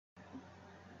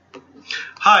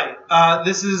Hi,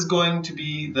 this is going to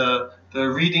be the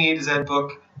Reading A to Z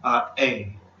book, A.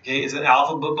 Okay, it's an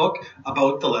alphabet book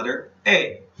about the letter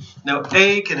A. Now,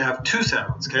 A can have two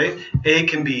sounds, okay? A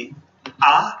can be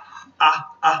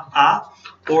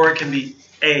or it can be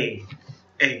A,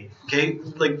 okay?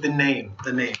 Like the name,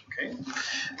 okay?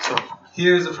 So,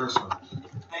 here's the first one.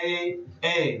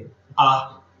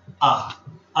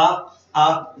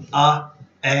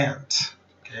 Ant.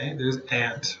 Okay, there's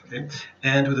ant. Okay,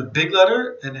 and with a big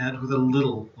letter and ant with a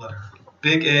little letter.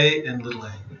 Big A and little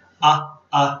a.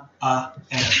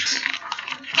 Ant.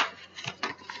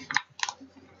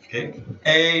 Okay,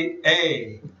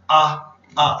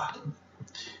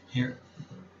 Here,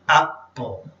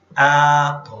 apple.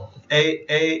 Apple.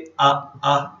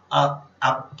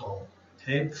 Apple.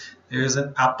 Okay, there's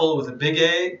an apple with a big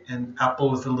A and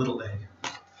apple with a little a.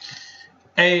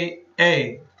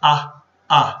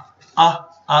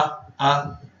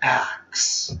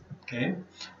 Axe. Okay,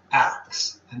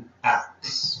 axe, an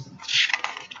axe.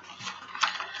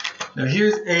 Now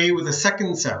here's A with a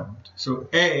second sound. So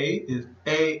A is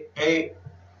A,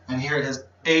 and here it has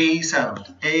A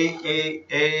sound.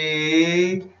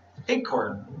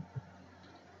 Acorn.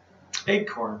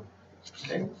 Acorn.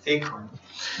 Okay, acorn.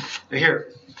 Now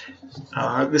here,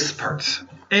 this part.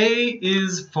 A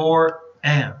is for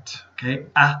ant. Okay,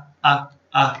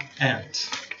 ant.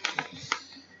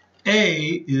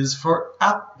 A is for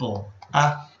apple.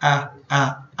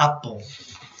 Apple.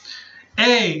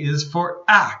 A is for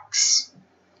axe.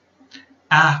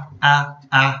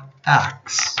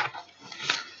 Axe.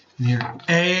 And here,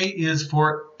 A is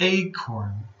for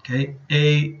acorn. Okay,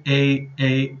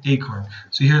 acorn.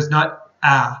 So here's not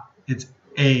it's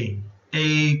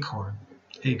acorn.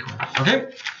 Acorn.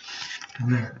 Okay,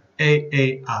 and there,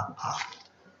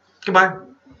 Goodbye.